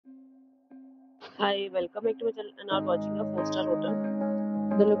Hi, welcome back to my channel and are watching a 4-star hotel.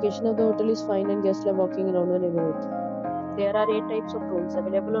 The location of the hotel is fine and guests love walking around the neighborhood. There are 8 types of rooms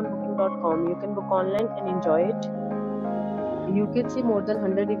available on booking.com. You can book online and enjoy it. You can see more than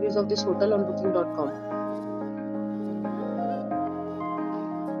 100 reviews of this hotel on booking.com.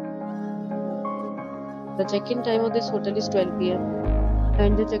 The check-in time of this hotel is 12 p.m.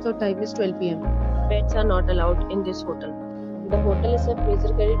 and the check-out time is 12 p.m. Pets are not allowed in this hotel. The hotel accepts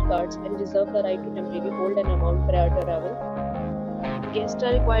major credit cards and reserves the right to temporarily hold an amount prior to arrival. Guests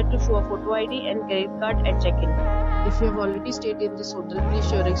are required to show a photo ID and credit card at check-in. If you have already stayed in this hotel, please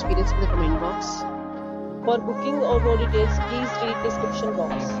share your experience in the comment box. For booking or more details, please read description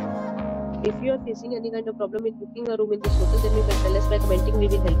box. If you are facing any kind of problem in booking a room in this hotel, then you can tell us by commenting. We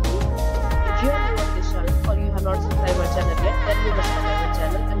will help you. If you are new on this channel or you have not subscribed our channel yet, then you must subscribe our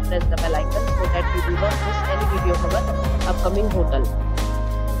channel and press the bell icon so that you do not miss any video of our upcoming hotel.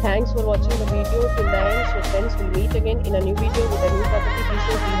 Thanks for watching the video till the end. So friends, will meet again in a new video with a new property.